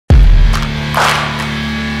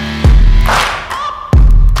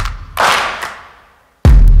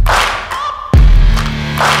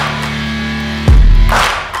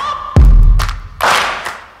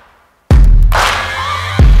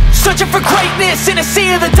greatness in a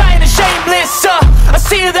sea of the dying and shameless, a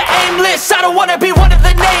sea of the aimless. I don't wanna be one of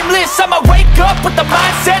the nameless. I'ma wake up with the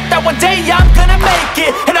mindset that one day I'm gonna make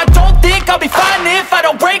it, and I don't think I'll be fine if I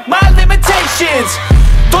don't break my limitations.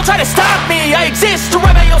 Don't try to stop me, I exist to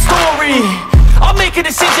write my own story. I'll make a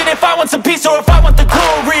decision if I want some peace or if I want the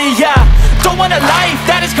glory. Yeah, don't want a life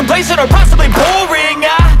that is complacent or possibly boring.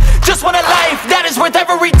 I just want a life that is worth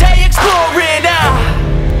every day exploring.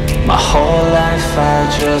 My whole life I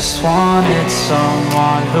just wanted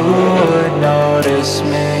someone who would notice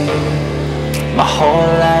me. My whole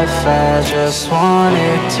life I just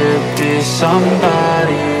wanted to be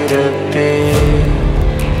somebody to be.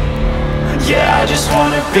 Yeah, I just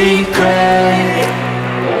wanna be great.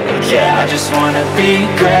 Yeah, I just wanna be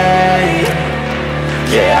great.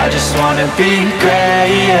 Yeah, I just wanna be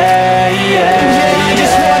great. Yeah, yeah, yeah, I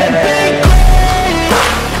just wanna be great.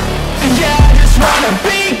 Yeah, I just wanna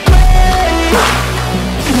be great.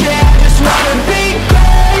 Yeah, I just wanna be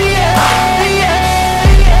great. Yeah, yeah,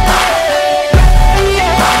 yeah, yeah,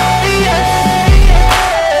 yeah, yeah.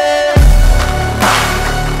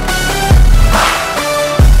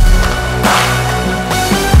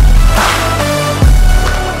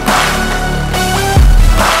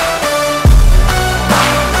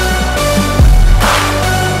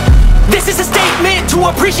 This is a statement to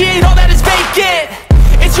appreciate all that is vacant.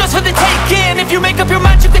 It's just for the taking. If you make up your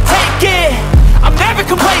mind, you can take it. I'm never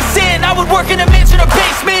complacent. I would work in a mansion or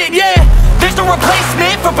basement. Yeah, there's no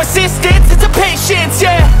replacement for persistence. It's a patience.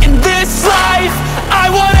 Yeah, in this life I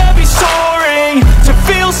wanna be soaring, to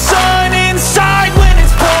feel sun inside when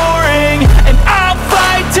it's pouring, and I'll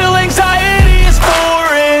fight till anxiety is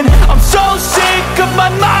foreign. I'm so sick of my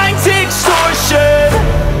mind's extortion.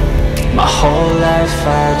 My whole life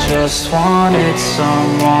I just wanted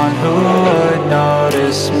someone who would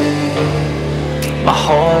notice me. My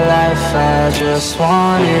whole life I just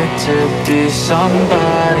wanted to be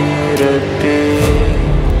somebody to be.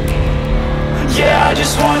 Yeah, I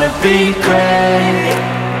just wanna be great.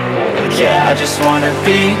 Yeah, I just wanna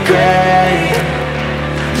be great.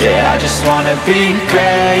 Yeah, I just wanna be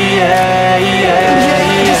great. Yeah, yeah, yeah.